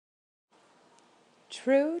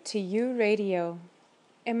True to You Radio.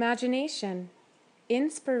 Imagination,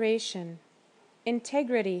 inspiration,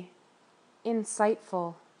 integrity,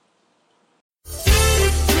 insightful.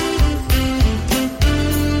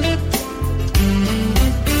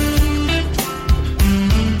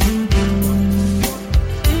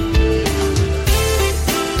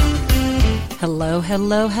 Hello,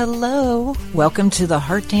 hello, hello. Welcome to the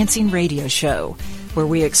Heart Dancing Radio Show, where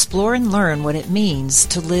we explore and learn what it means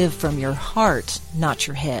to live from your heart, not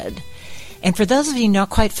your head. And for those of you not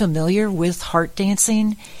quite familiar with heart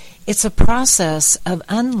dancing, it's a process of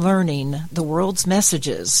unlearning the world's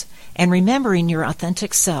messages and remembering your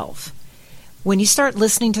authentic self. When you start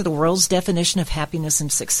listening to the world's definition of happiness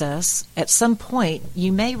and success, at some point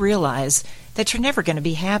you may realize that you're never going to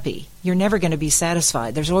be happy. You're never going to be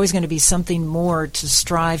satisfied. There's always going to be something more to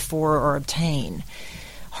strive for or obtain.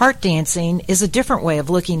 Heart dancing is a different way of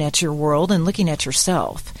looking at your world and looking at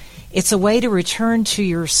yourself. It's a way to return to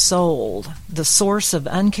your soul, the source of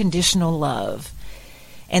unconditional love.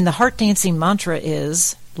 And the heart dancing mantra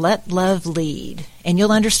is, let love lead. And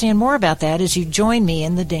you'll understand more about that as you join me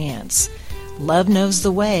in the dance. Love knows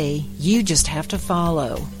the way, you just have to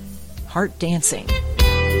follow. Heart dancing.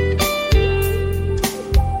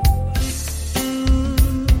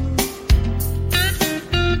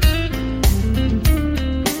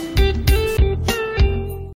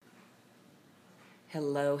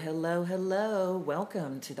 Hello, hello, hello.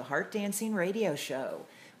 Welcome to the Heart Dancing Radio Show,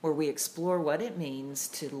 where we explore what it means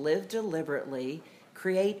to live deliberately,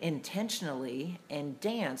 create intentionally, and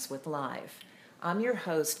dance with life. I'm your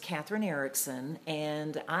host, Katherine Erickson,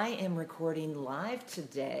 and I am recording live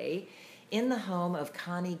today in the home of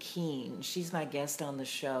Connie Kean. She's my guest on the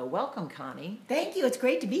show. Welcome, Connie. Thank you. It's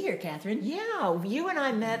great to be here, Katherine. Yeah, you and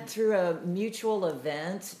I met through a mutual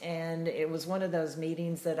event, and it was one of those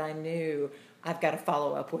meetings that I knew I've got to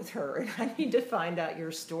follow up with her, and I need to find out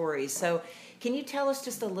your story. So can you tell us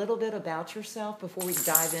just a little bit about yourself before we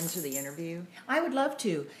dive into the interview? I would love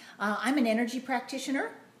to. I'm an energy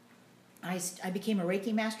practitioner. I became a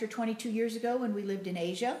Reiki master 22 years ago when we lived in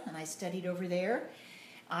Asia, and I studied over there.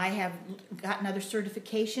 I have gotten other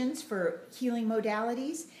certifications for healing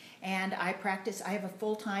modalities, and I have a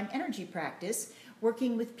full-time energy practice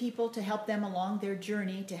working with people to help them along their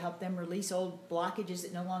journey, to help them release old blockages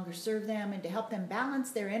that no longer serve them, and to help them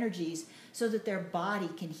balance their energies so that their body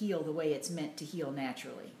can heal the way it's meant to heal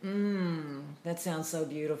naturally. That sounds so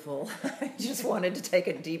beautiful. I just wanted to take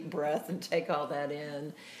a deep breath and take all that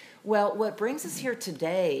in. Well, what brings us here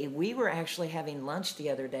today, we were actually having lunch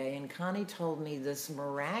the other day, and Connie told me this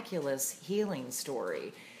miraculous healing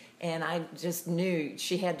story, and I just knew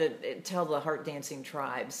she had to tell the Heart Dancing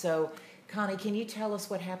tribe. So, Connie, can you tell us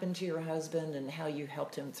what happened to your husband and how you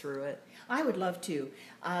helped him through it? I would love to.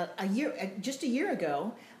 Just a year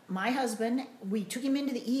ago, my husband, we took him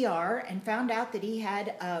into the ER and found out that he had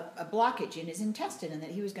a blockage in his intestine and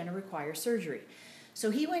that he was going to require surgery.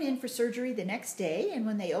 So he went in for surgery the next day, and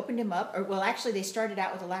when they opened him up, they started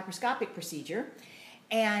out with a laparoscopic procedure,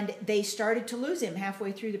 and they started to lose him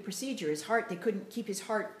halfway through the procedure. His heart, they couldn't keep his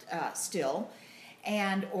heart still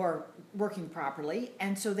or working properly,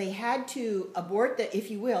 and so they had to abort if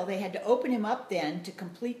you will, they had to open him up then to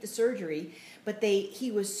complete the surgery, but he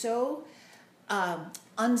was so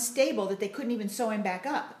unstable that they couldn't even sew him back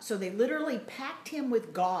up. So they literally packed him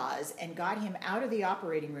with gauze and got him out of the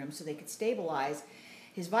operating room so they could stabilize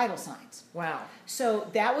his vital signs. Wow. So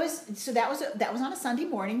that was on a Sunday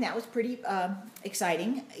morning. That was pretty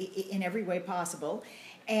exciting in every way possible.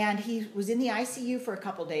 And he was in the ICU for a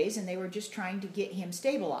couple days, and they were just trying to get him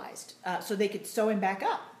stabilized so they could sew him back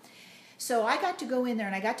up. So I got to go in there,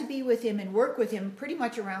 and I got to be with him and work with him pretty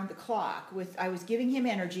much around the clock. I was giving him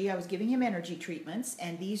energy treatments,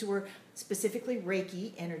 and these were specifically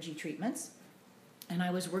Reiki energy treatments. And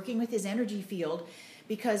I was working with his energy field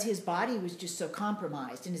because his body was just so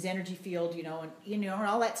compromised, and his energy field, and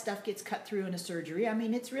all that stuff gets cut through in a surgery. I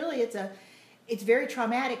mean, it's very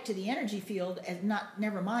traumatic to the energy field, and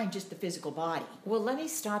never mind just the physical body. Well, let me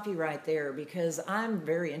stop you right there because I'm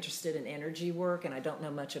very interested in energy work and I don't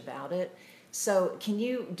know much about it. So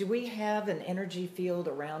do we have an energy field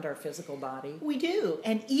around our physical body? We do,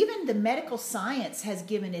 and even the medical science has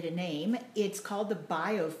given it a name. It's called the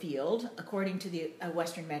biofield, according to the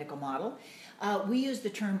Western medical model. We use the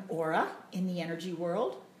term aura in the energy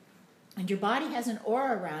world. And your body has an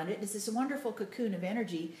aura around it. It's this wonderful cocoon of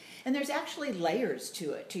energy. And there's actually layers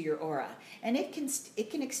to it, to your aura. And it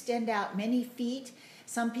can extend out many feet.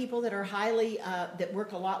 Some people that are that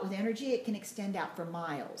work a lot with energy, it can extend out for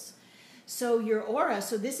miles. So your aura,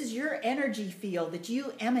 this is your energy field that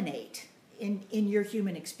you emanate in your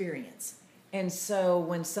human experience. And so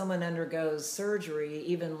when someone undergoes surgery,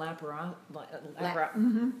 even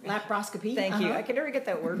Laparoscopy. Thank you. I can never get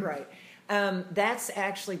that word right. That's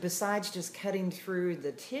actually, besides just cutting through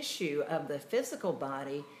the tissue of the physical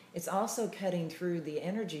body, it's also cutting through the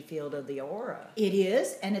energy field of the aura. It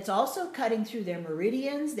is, and it's also cutting through their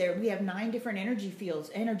meridians. We have 9 different energy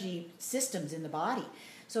fields, energy systems in the body.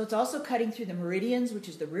 So it's also cutting through the meridians, which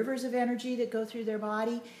is the rivers of energy that go through their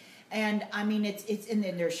body. And I mean, it's in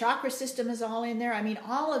their chakra system is all in there. I mean,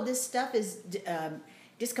 all of this stuff is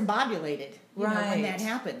discombobulated when that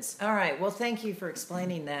happens. All right. Well, thank you for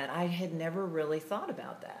explaining that. I had never really thought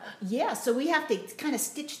about that. Yeah, so we have to kind of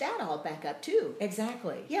stitch that all back up too.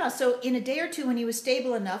 Exactly. Yeah, so in a day or two when he was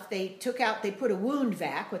stable enough, they put a wound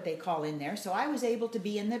vac, what they call in there. So I was able to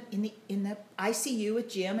be in the ICU with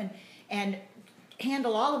Jim and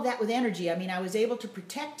handle all of that with energy. I mean, I was able to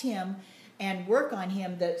protect him and work on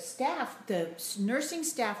him. The nursing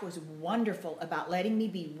staff was wonderful about letting me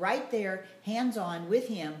be right there, hands-on with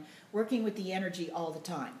him, working with the energy all the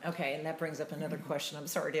time. Okay, and that brings up another question. I'm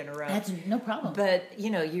sorry to interrupt. That's no problem. But,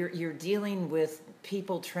 you're dealing with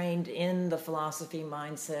people trained in the philosophy,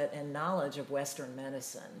 mindset, and knowledge of Western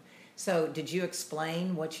medicine. So did you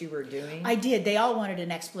explain what you were doing? I did. They all wanted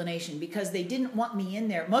an explanation because they didn't want me in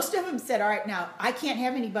there. Most of them said, all right, now, I can't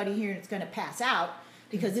have anybody here that's going to pass out,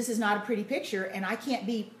 because this is not a pretty picture, and I can't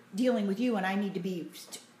be dealing with you, and I need to be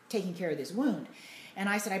taking care of this wound. And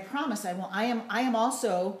I said, I promise I won't. I am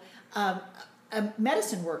also a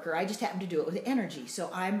medicine worker. I just happen to do it with energy. So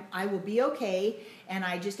I will be okay, and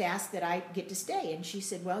I just ask that I get to stay. And she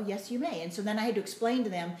said, well, yes, you may. And so then I had to explain to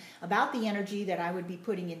them about the energy that I would be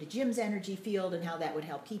putting into Jim's energy field and how that would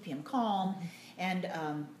help keep him calm. And,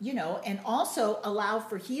 and also allow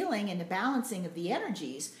for healing and the balancing of the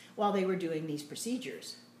energies while they were doing these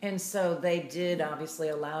procedures. And so they did obviously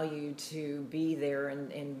allow you to be there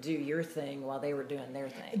and do your thing while they were doing their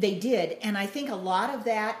thing. They did. And I think a lot of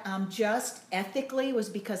that just ethically was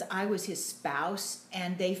because I was his spouse,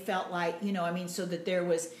 and they felt like, so that there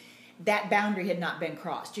was, that boundary had not been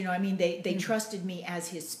crossed. They trusted me as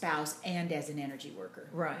his spouse and as an energy worker.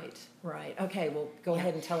 Right. Okay, well, go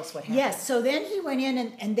ahead and tell us what happened. Yes, so then he went in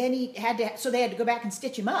and then he had to, so they had to go back and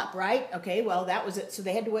stitch him up, right? Okay, well, that was it. So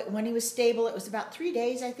they had to wait, when he was stable, it was about 3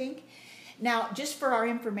 days, I think. Now, just for our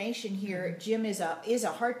information here, Jim is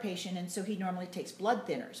a heart patient, and so he normally takes blood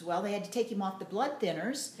thinners. Well, they had to take him off the blood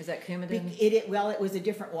thinners. Is that Coumadin? It was a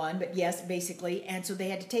different one, but yes, basically. And so they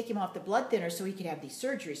had to take him off the blood thinners so he could have these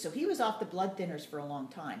surgeries. So he was off the blood thinners for a long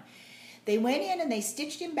time. They went in and they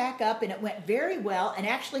stitched him back up, and it went very well. And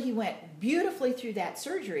actually, he went beautifully through that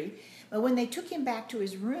surgery. But when they took him back to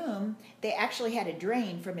his room, they actually had a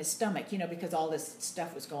drain from his stomach, because all this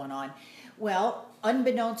stuff was going on. Well,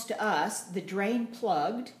 unbeknownst to us, the drain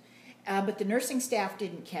plugged, but the nursing staff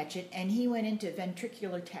didn't catch it, and he went into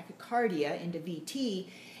ventricular tachycardia, into VT,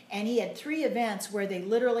 and he had 3 events where they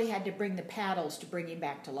literally had to bring the paddles to bring him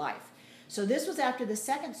back to life. So this was after the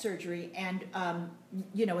second surgery, and,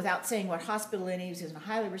 without saying what hospital he was in a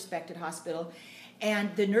highly respected hospital,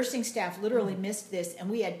 and the nursing staff literally missed this, and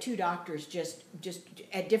we had 2 doctors just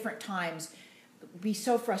at different times be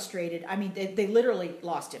so frustrated. I mean, they literally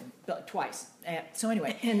lost him twice. So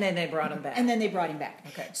anyway. And then they brought him back.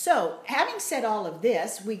 Okay. So having said all of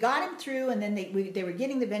this, we got him through, and then they were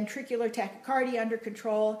getting the ventricular tachycardia under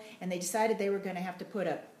control, and they decided they were going to have to put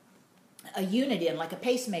a unit in, like a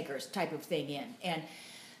pacemaker type of thing in. And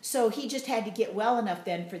so he just had to get well enough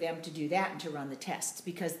then for them to do that and to run the tests,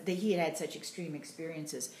 because he had such extreme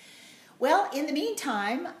experiences. Well, in the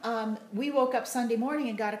meantime, we woke up Sunday morning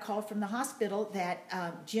and got a call from the hospital that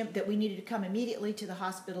that we needed to come immediately to the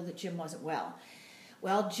hospital, that Jim wasn't well.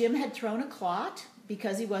 Well, Jim had thrown a clot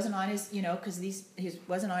because he wasn't on his, he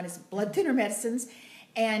wasn't on his blood thinner medicines,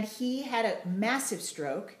 and he had a massive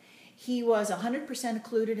stroke. He was 100%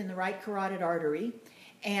 occluded in the right carotid artery,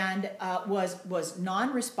 and was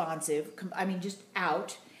non-responsive. I mean, just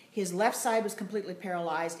out. His left side was completely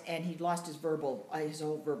paralyzed, and he'd lost his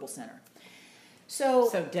whole verbal center. So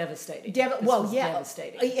devastating.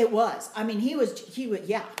 Devastating. It was. I mean, he was.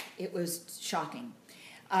 It was shocking.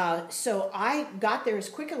 So I got there as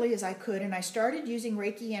quickly as I could, and I started using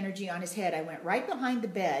Reiki energy on his head. I went right behind the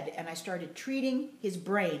bed, and I started treating his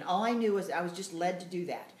brain. All I knew was I was just led to do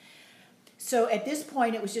that. So at this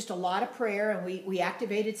point, it was just a lot of prayer, and we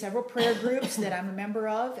activated several prayer groups that I'm a member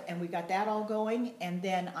of, and we got that all going. And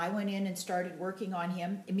then I went in and started working on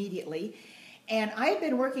him immediately. And I had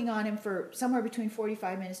been working on him for somewhere between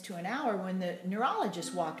 45 minutes to an hour when the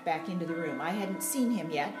neurologist walked back into the room. I hadn't seen him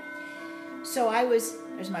yet. So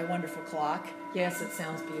there's my wonderful clock. Yes, it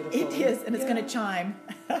sounds beautiful. It is, and it's going to chime.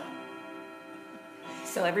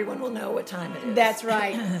 So everyone will know what time it is. That's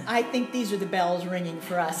right. I think these are the bells ringing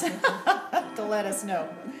for us to let us know.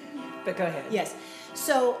 But go ahead. Yes.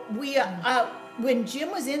 So when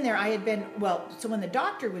Jim was in there, so when the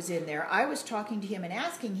doctor was in there, I was talking to him and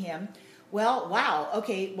asking him, well, wow,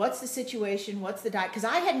 okay, what's the situation? What's the because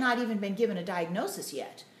I had not even been given a diagnosis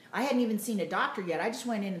yet. I hadn't even seen a doctor yet. I just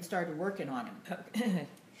went in and started working on him. Okay.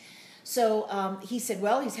 So he said,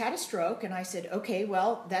 well, he's had a stroke. And I said, okay,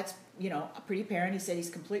 well, that's, pretty apparent. He said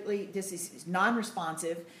he's he's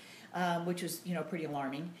non-responsive, which was, pretty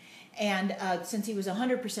alarming. And since he was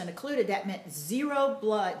 100% occluded, that meant zero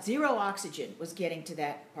blood, zero oxygen was getting to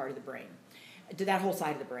that part of the brain, to that whole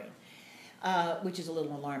side of the brain, which is a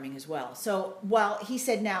little alarming as well. So, he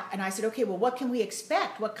said now, and I said, okay, well, what can we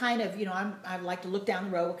expect? What kind of, I'd like to look down the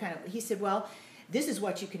road. He said, well, this is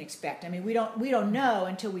what you can expect. I mean, we don't know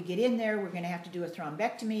until we get in there. We're going to have to do a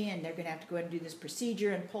thrombectomy, and they're going to have to go ahead and do this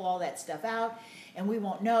procedure and pull all that stuff out, and we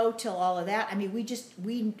won't know till all of that. I mean,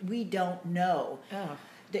 we don't know. Oh.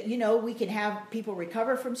 That we can have people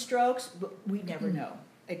recover from strokes, but we never know.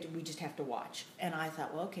 We just have to watch. And I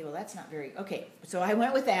thought, well, okay, that's not very okay. So I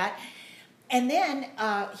went with that, and then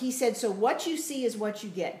he said, so what you see is what you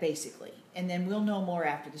get, basically, and then we'll know more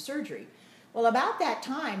after the surgery. Well, about that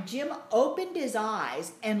time, Jim opened his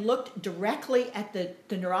eyes and looked directly at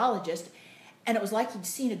the neurologist, and it was like he'd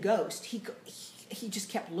seen a ghost. He just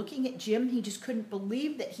kept looking at Jim. He just couldn't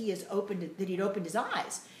believe that he'd opened his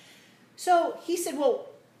eyes. So he said, well,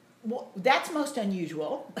 that's most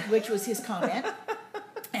unusual, which was his comment.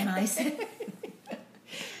 And I said...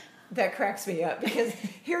 That cracks me up, because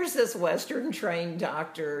here's this Western-trained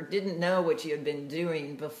doctor, didn't know what you had been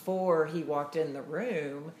doing before he walked in the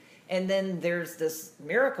room, and then there's this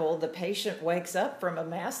miracle, the patient wakes up from a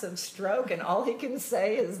massive stroke, and all he can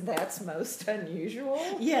say is, that's most unusual?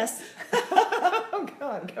 Yes. Oh,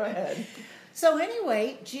 God, go ahead. So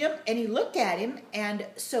anyway, Jim, and he looked at him, and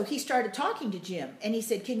so he started talking to Jim, and he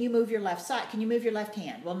said, can you move your left side? Can you move your left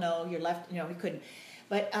hand? Well, no, your left, he couldn't.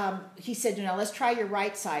 But he said, now let's try your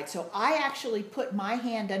right side. So I actually put my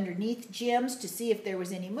hand underneath Jim's to see if there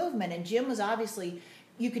was any movement. And Jim was obviously,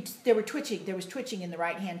 there was twitching in the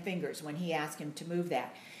right hand fingers when he asked him to move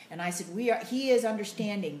that. And I said, he is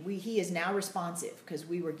understanding. He is now responsive, because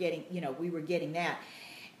we were getting that.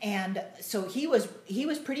 And so he was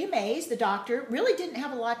pretty amazed. The doctor really didn't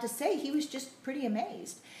have a lot to say. He was just pretty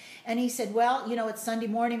amazed. And he said, well, it's Sunday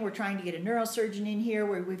morning. We're trying to get a neurosurgeon in here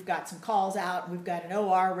where we've got some calls out. And we've got an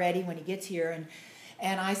OR ready when he gets here.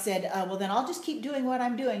 And I said, well, then I'll just keep doing what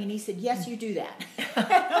I'm doing. And he said, yes, you do that.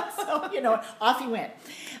 So, off he went.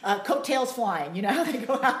 Coattails flying, how they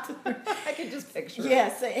go out. I could just picture it.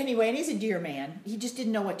 Yes, anyway, and he's a dear man. He just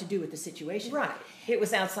didn't know what to do with the situation. Right. It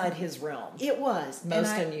was outside his realm. It was.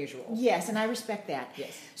 Most unusual. Yes, and I respect that.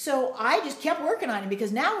 Yes. So I just kept working on him,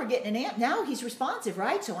 because now we're getting now he's responsive,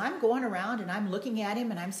 right? So I'm going around and I'm looking at him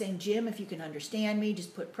and I'm saying, Jim, if you can understand me,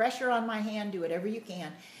 just put pressure on my hand, do whatever you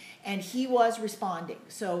can. And he was responding.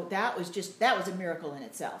 So that was a miracle in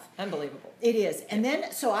itself. Unbelievable. It is. And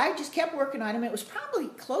then, so I just kept working on him. It was probably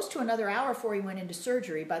close to another hour before he went into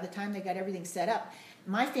surgery by the time they got everything set up.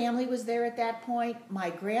 My family was there at that point.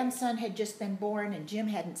 My grandson had just been born, and Jim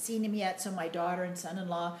hadn't seen him yet, so my daughter and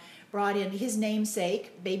son-in-law brought in his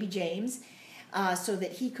namesake, baby James, so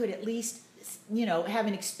that he could at least, have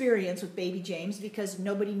an experience with baby James, because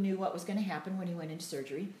nobody knew what was going to happen when he went into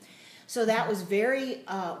surgery. So that was very,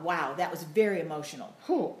 that was very emotional.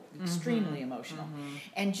 Extremely emotional. Mm-hmm.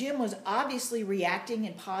 And Jim was obviously reacting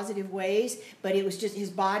in positive ways, but it was just, his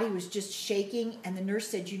body was just shaking, and the nurse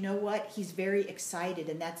said, you know what, he's very excited,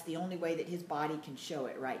 and that's the only way that his body can show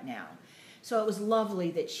it right now. So it was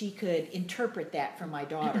lovely that she could interpret that from my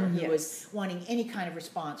daughter, who was wanting any kind of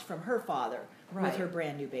response from her father. Right. With her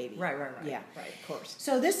brand new baby. Right. Yeah. Right, of course.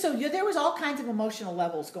 So there was all kinds of emotional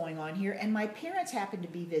levels going on here, and my parents happened to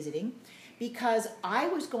be visiting, because I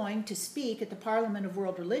was going to speak at the Parliament of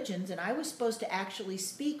World Religions, and I was supposed to actually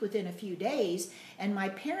speak within a few days, and my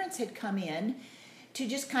parents had come in to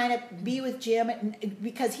just kind of be with Jim,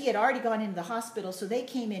 because he had already gone into the hospital, so they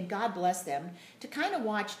came in, God bless them, to kind of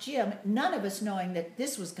watch Jim, none of us knowing that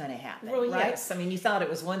this was going to happen. Well, right? yes. I mean, you thought it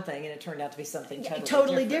was one thing, and it turned out to be something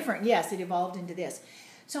totally different. Yes, it evolved into this.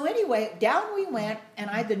 So anyway, down we went, and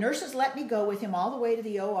the nurses let me go with him all the way to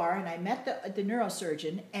the OR, and I met the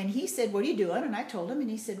neurosurgeon, and he said, what are you doing? And I told him, and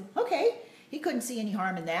he said, okay. He couldn't see any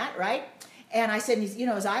harm in that, right? And I said,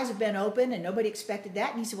 his eyes have been open and nobody expected that.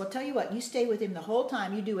 And he said, well, tell you what, you stay with him the whole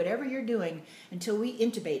time. You do whatever you're doing until we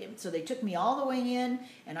intubate him. So they took me all the way in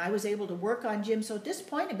and I was able to work on Jim. So at this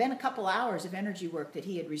point, it had been a couple hours of energy work that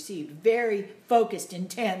he had received. Very focused,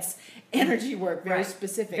 intense energy work, very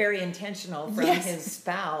specific. Very intentional from his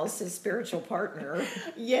spouse, his spiritual partner.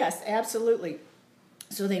 Yes, absolutely.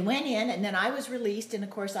 So they went in, and then I was released, and of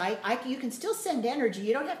course, you can still send energy.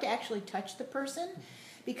 You don't have to actually touch the person,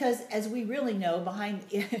 because as we really know,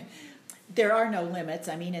 there are no limits.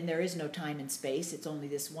 I mean, and there is no time and space. It's only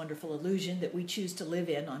this wonderful illusion that we choose to live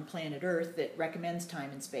in on planet Earth that recommends time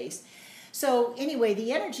and space. So anyway,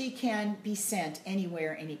 the energy can be sent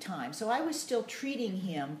anywhere, anytime. So I was still treating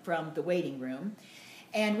him from the waiting room.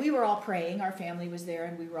 And we were all praying. Our family was there,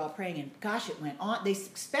 and we were all praying. And gosh, it went on. They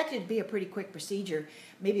expected it to be a pretty quick procedure,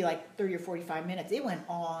 maybe like 30 or 45 minutes. It went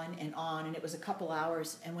on, and it was a couple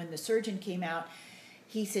hours. And when the surgeon came out,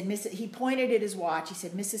 he said, he pointed at his watch. He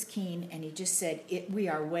said, Mrs. Kean, and he just said, we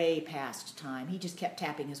are way past time. He just kept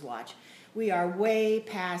tapping his watch. We are way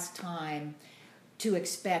past time to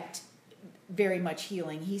expect very much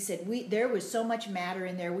healing. He said, there was so much matter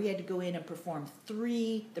in there, we had to go in and perform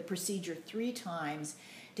the procedure 3 times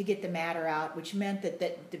to get the matter out, which meant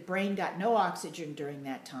that the brain got no oxygen during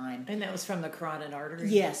that time. And that was from the carotid artery?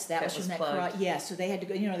 Yes, that was from that carotid. Yes, so they had to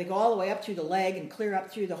go, they go all the way up through the leg and clear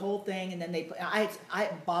up through the whole thing, and then it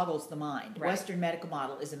boggles the mind. Right. Western medical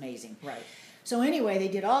model is amazing. Right. So anyway, they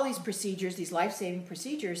did all these procedures, these life-saving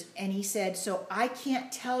procedures, and he said, so I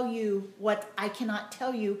cannot tell you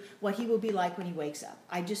what he will be like when he wakes up.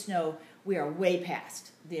 I just know we are way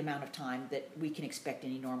past the amount of time that we can expect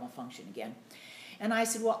any normal function again. And I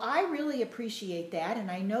said, well, I really appreciate that,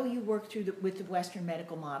 and I know you work with the Western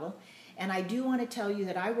medical model, and I do want to tell you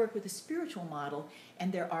that I work with a spiritual model,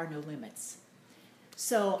 and there are no limits.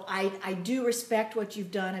 So I do respect what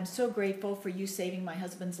you've done. I'm so grateful for you saving my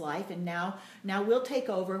husband's life. And now we'll take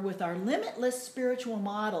over with our limitless spiritual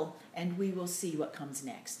model, and we will see what comes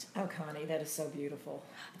next. Oh, Connie, that is so beautiful.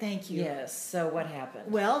 Thank you. Yes. So what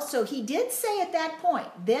happened? Well, so he did say at that point,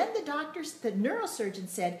 then the neurosurgeon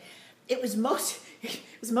said, it was most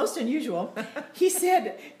unusual. He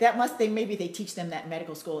said maybe they teach them that in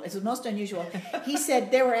medical school. It was most unusual. He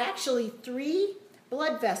said there were actually 3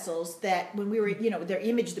 blood vessels that when we were, they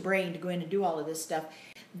imaged the brain to go in and do all of this stuff,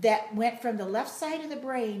 that went from the left side of the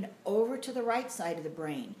brain over to the right side of the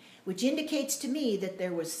brain, which indicates to me that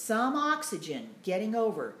there was some oxygen getting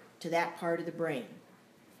over to that part of the brain.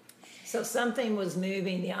 So something was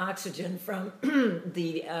moving the oxygen from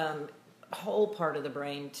the whole part of the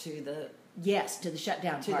brain to the... Yes, to the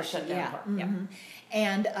shutdown part. To the shutdown part, yeah. Mm-hmm.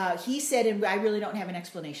 And he said, and I really don't have an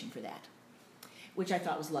explanation for that, which I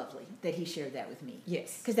thought was lovely that he shared that with me.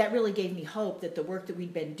 Yes. Because that really gave me hope that the work that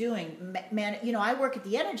we'd been doing, man, I work at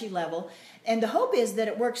the energy level, and the hope is that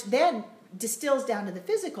it works then, distills down to the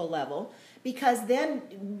physical level, because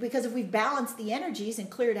if we've balanced the energies and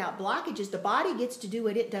cleared out blockages, the body gets to do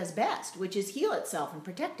what it does best, which is heal itself and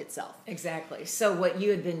protect itself. Exactly. So what you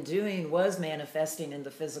had been doing was manifesting in the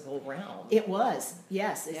physical realm. It was,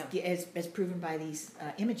 yes, as proven by these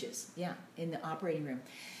images, in the operating room.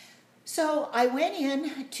 So I went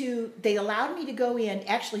in they allowed me to go in,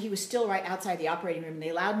 actually he was still right outside the operating room, and they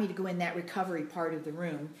allowed me to go in that recovery part of the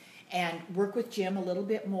room and work with Jim a little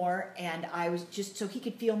bit more, and I was just, so he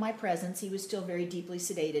could feel my presence. He was still very deeply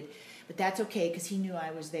sedated, but that's okay because he knew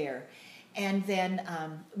I was there. And then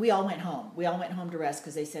we all went home. We all went home to rest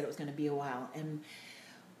because they said it was going to be a while. And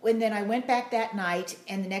then I went back that night,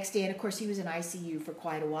 and the next day, and of course he was in ICU for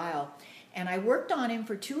quite a while, and I worked on him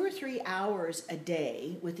for 2 or 3 hours a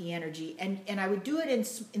day with the energy, and I would do it in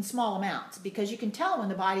small amounts, because you can tell when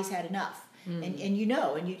the body's had enough,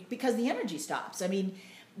 and because the energy stops. I mean,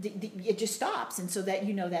 it just stops, and so that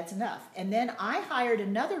that's enough. And then I hired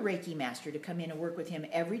another Reiki master to come in and work with him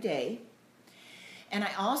every day, and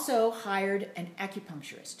I also hired an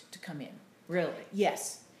acupuncturist to come in. Really?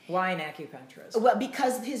 Yes. Why an acupuncturist? Well,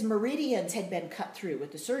 because his meridians had been cut through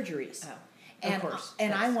with the surgeries. Oh. And, of course.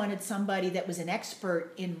 And I wanted somebody that was an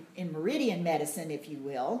expert in meridian medicine, if you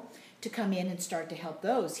will, to come in and start to help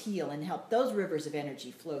those heal and help those rivers of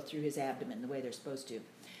energy flow through his abdomen the way they're supposed to.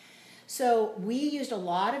 So we used a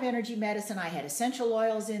lot of energy medicine. I had essential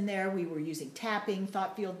oils in there. We were using tapping,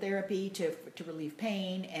 thought field therapy to relieve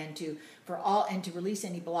pain and to release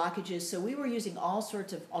any blockages. So we were using all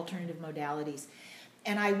sorts of alternative modalities.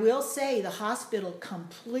 And I will say the hospital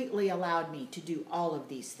completely allowed me to do all of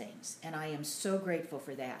these things, and I am so grateful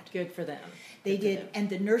for that. Good for them. They did, and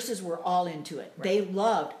the nurses were all into it. Right. They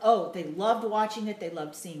loved watching it. They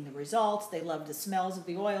loved seeing the results. They loved the smells of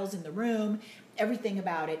the oils in the room, everything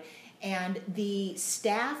about it. And the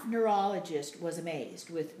staff neurologist was amazed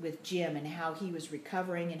with Jim and how he was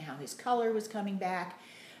recovering and how his color was coming back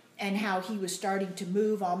and how he was starting to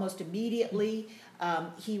move almost immediately.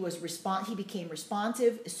 He became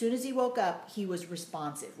responsive. As soon as he woke up, he was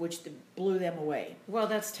responsive, which blew them away. Well,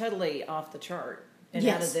 that's totally off the chart and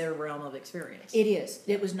Yes. out of their realm of experience. It is.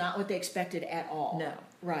 It was not what they expected at all. No.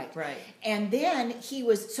 Right. Right. And then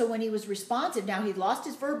when he was responsive, now he'd lost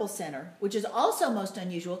his verbal center, which is also most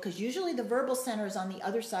unusual because usually the verbal center is on the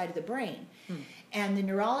other side of the brain. And the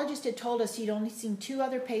neurologist had told us he'd only seen 2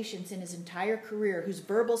 other patients in his entire career whose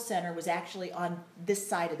verbal center was actually on this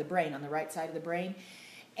side of the brain, on the right side of the brain.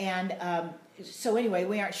 And so anyway,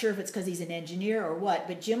 we aren't sure if it's because he's an engineer or what,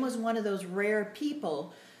 but Jim was one of those rare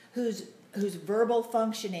people whose verbal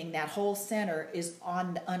functioning, that whole center, is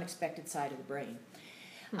on the unexpected side of the brain.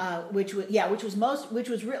 Which was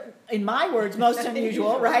in my words most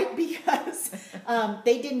unusual, right? Because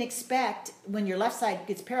they didn't expect when your left side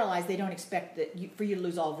gets paralyzed, they don't expect for you to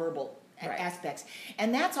lose all verbal aspects,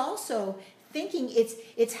 and that's also thinking.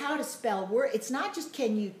 It's how to spell words. It's not just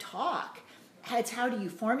can you talk. It's how do you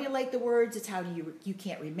formulate the words. It's how do you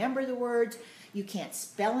can't remember the words. You can't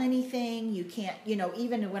spell anything. You can't,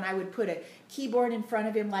 even when I would put a keyboard in front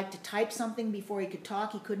of him, like to type something before he could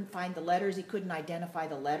talk, he couldn't find the letters. He couldn't identify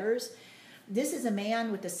the letters. This is a man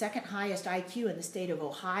with the second highest IQ in the state of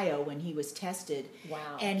Ohio when he was tested. Wow.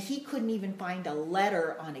 And he couldn't even find a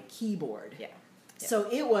letter on a keyboard. Yeah. So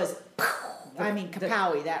it was,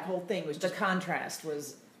 kapowie, that whole thing was just... The contrast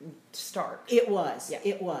was stark. It was. Yeah.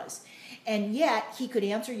 It was. And yet he could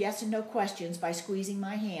answer yes and no questions by squeezing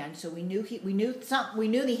my hand. So we knew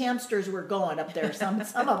the hamsters were going up there. Some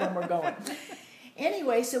of them were going.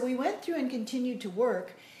 Anyway, so we went through and continued to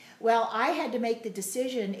work. Well, I had to make the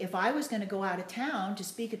decision if I was going to go out of town to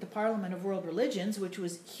speak at the Parliament of World Religions, which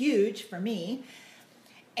was huge for me.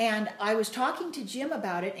 And I was talking to Jim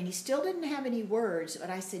about it, and he still didn't have any words.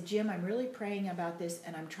 But I said, Jim, I'm really praying about this,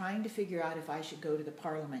 and I'm trying to figure out if I should go to the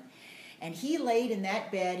Parliament. And he laid in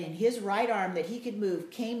that bed, and his right arm that he could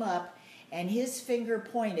move came up, and his finger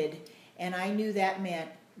pointed, and I knew that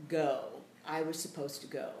meant go. I was supposed to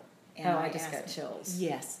go. And I just got chills.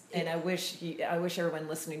 Yes. And I wish everyone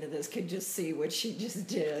listening to this could just see what she just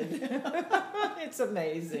did. It's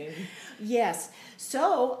amazing. Yes.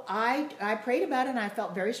 So I prayed about it, and I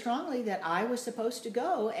felt very strongly that I was supposed to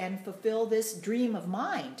go and fulfill this dream of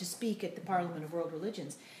mine to speak at the Parliament of World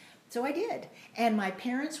Religions. So I did. And my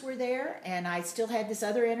parents were there, and I still had this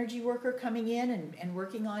other energy worker coming in and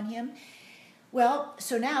working on him. Well,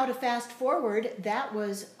 so now to fast forward, that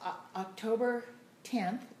was October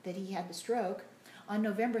 10th that he had the stroke. On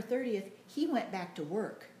November 30th, he went back to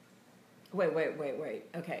work. Wait.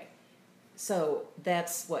 Okay. So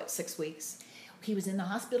that's what, 6 weeks? He was in the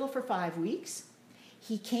hospital for 5 weeks.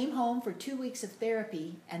 He came home for 2 weeks of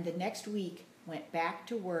therapy, and the next week went back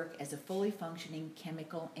to work as a fully functioning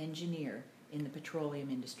chemical engineer in the petroleum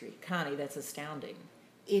industry. Connie, that's astounding.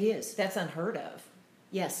 It is. That's unheard of.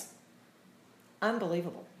 Yes.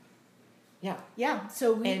 Unbelievable. Yeah. Yeah.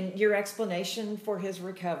 So and your explanation for his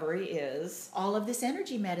recovery is? All of this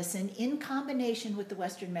energy medicine in combination with the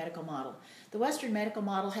Western medical model. The Western medical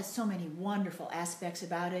model has so many wonderful aspects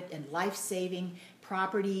about it and life-saving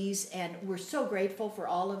properties, and we're so grateful for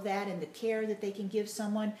all of that and the care that they can give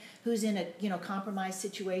someone who's in a compromised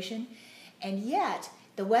situation. And yet,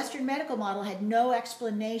 the Western medical model had no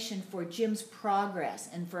explanation for Jim's progress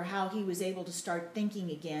and for how he was able to start thinking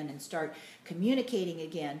again and start communicating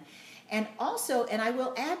again. And also, and I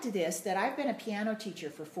will add to this, that I've been a piano teacher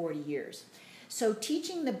for 40 years. So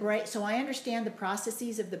teaching the brain, so I understand the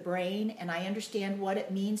processes of the brain, and I understand what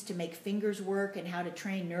it means to make fingers work and how to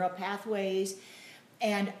train neural pathways.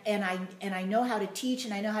 And I know how to teach,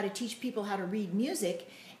 and I know how to teach people how to read music,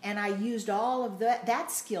 and I used all of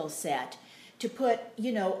that skill set to put,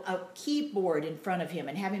 a keyboard in front of him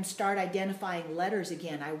and have him start identifying letters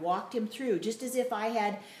again. I walked him through, just as if I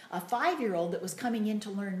had a 5-year-old that was coming in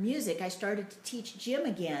to learn music. I started to teach Jim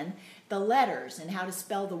again the letters and how to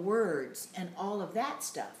spell the words and all of that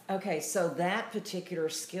stuff. Okay, so that particular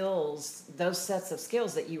skills, those sets of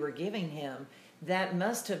skills that you were giving him, that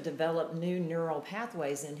must have developed new neural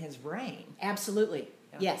pathways in his brain. Absolutely.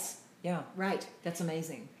 Yeah. Yes. Yeah. Right. That's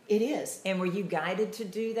amazing. It is. And were you guided to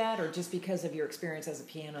do that, or just because of your experience as a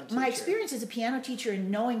piano teacher? My experience as a piano teacher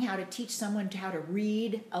and knowing how to teach someone how to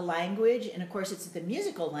read a language, and of course it's the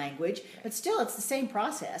musical language, but still it's the same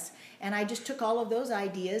process. And I just took all of those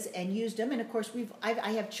ideas and used them. And of course I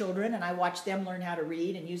have children, and I watch them learn how to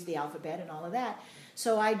read and use the alphabet and all of that.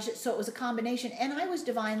 So it was a combination, and I was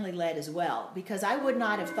divinely led as well, because I would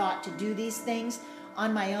not have thought to do these things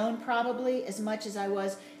on my own probably as much as I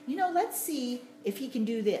was let's see if he can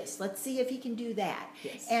do this. Let's see if he can do that.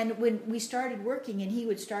 Yes. And when we started working and he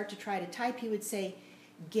would start to try to type, he would say,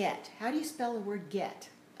 get. How do you spell the word get?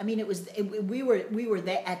 I mean, we were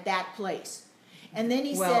at that place. And then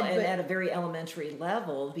he said... and at a very elementary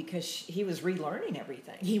level, because he was relearning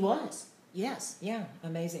everything. He was, yes. Yeah,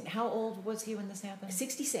 amazing. How old was he when this happened?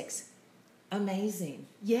 66. Amazing.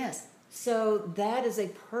 Yes. So that is a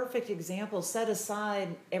perfect example. Set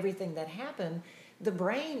aside everything that happened. The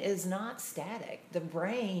brain is not static. The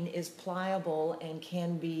brain is pliable and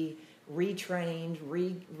can be retrained,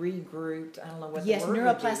 regrouped. I don't know what the word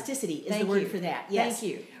neuroplasticity is the word for that. Yes.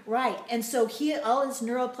 Thank you. Right. And so all this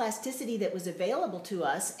neuroplasticity that was available to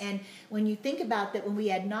us, and when you think about that, when we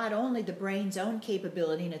had not only the brain's own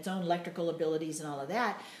capability and its own electrical abilities and all of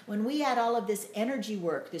that, when we had all of this energy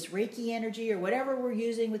work, this Reiki energy or whatever we're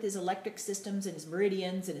using with his electric systems and his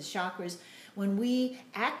meridians and his chakras, when we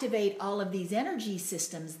activate all of these energy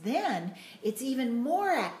systems, then it's even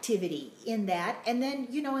more activity in that. And then,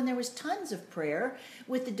 and there was tons of prayer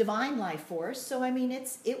with the divine life force. So, I mean,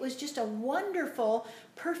 it was just a wonderful,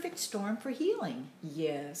 perfect storm for healing.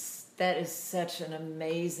 Yes, that is such an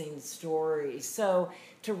amazing story. So,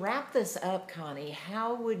 to wrap this up, Connie,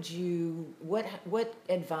 how would you, what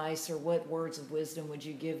advice or what words of wisdom would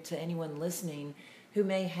you give to anyone listening who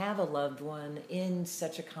may have a loved one in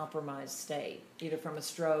such a compromised state, either from a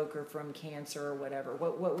stroke or from cancer or whatever?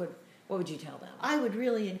 What would you tell them? I would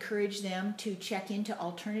really encourage them to check into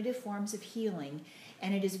alternative forms of healing.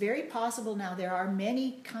 And it is very possible now. There are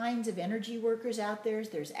many kinds of energy workers out there.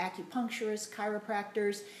 There's acupuncturists,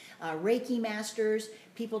 chiropractors, Reiki masters,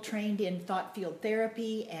 people trained in thought field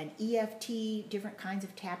therapy and EFT, different kinds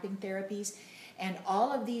of tapping therapies. And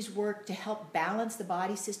all of these work to help balance the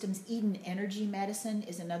body systems. Eden Energy Medicine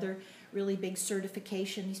is another really big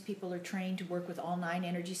certification. These people are trained to work with all 9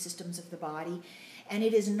 energy systems of the body. And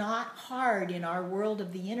it is not hard in our world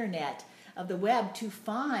of the internet, of the web, to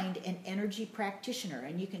find an energy practitioner.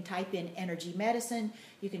 And you can type in energy medicine,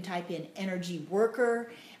 you can type in energy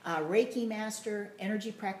worker, Reiki master,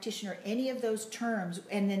 energy practitioner, any of those terms,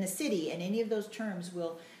 and then a city, and any of those terms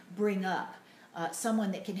will bring up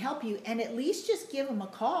someone that can help you, and at least just give them a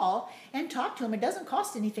call and talk to them. It doesn't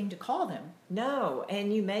cost anything to call them. No,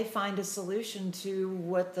 and you may find a solution to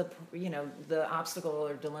what the obstacle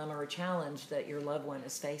or dilemma or challenge that your loved one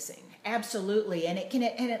is facing. Absolutely, and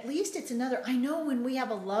at least it's another. I know when we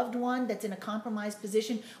have a loved one that's in a compromised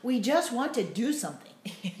position, we just want to do something.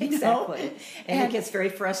 Exactly, and it gets very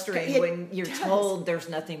frustrating when you're told there's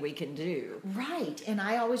nothing we can do. Right, and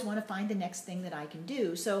I always want to find the next thing that I can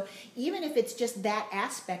do. So even if it's just that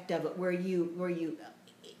aspect of it, where you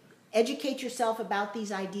educate yourself about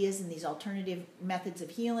these ideas and these alternative methods of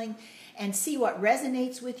healing, and see what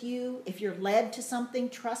resonates with you. If you're led to something,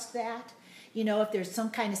 trust that. If there's some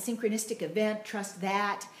kind of synchronistic event, trust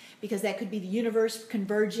that, because that could be the universe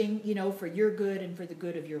converging, for your good and for the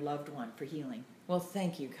good of your loved one for healing. Well,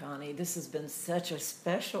 thank you, Connie. This has been such a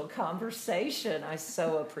special conversation. I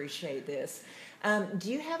so appreciate this.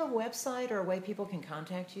 Do you have a website or a way people can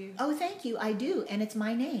contact you? Oh, thank you. I do. And it's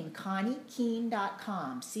my name,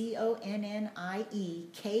 ConnieKean.com.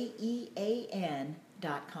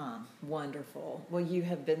 ConnieKean.com. Wonderful. Well, you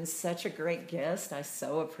have been such a great guest. I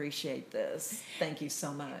so appreciate this. Thank you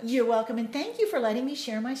so much. You're welcome. And thank you for letting me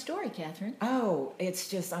share my story, Catherine. Oh,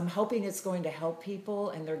 I'm hoping it's going to help people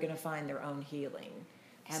and they're going to find their own healing.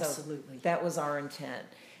 Absolutely. So that was our intent.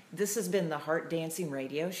 This has been the Heart Dancing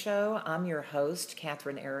Radio Show. I'm your host,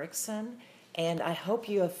 Catherine Erickson, and I hope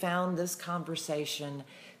you have found this conversation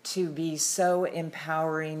to be so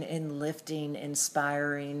empowering, enlifting,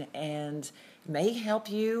 inspiring, and may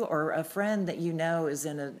help you or a friend that you know is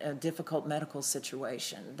in a difficult medical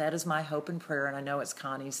situation. That is my hope and prayer, and I know it's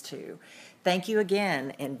Connie's too. Thank you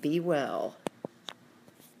again, and be well.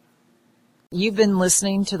 You've been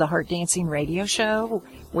listening to the Heart Dancing Radio Show,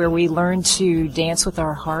 where we learn to dance with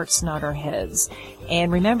our hearts, not our heads.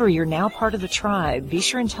 And remember, you're now part of the tribe. Be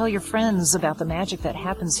sure and tell your friends about the magic that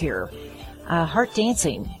happens here. Heart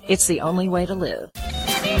dancing, it's the only way to live.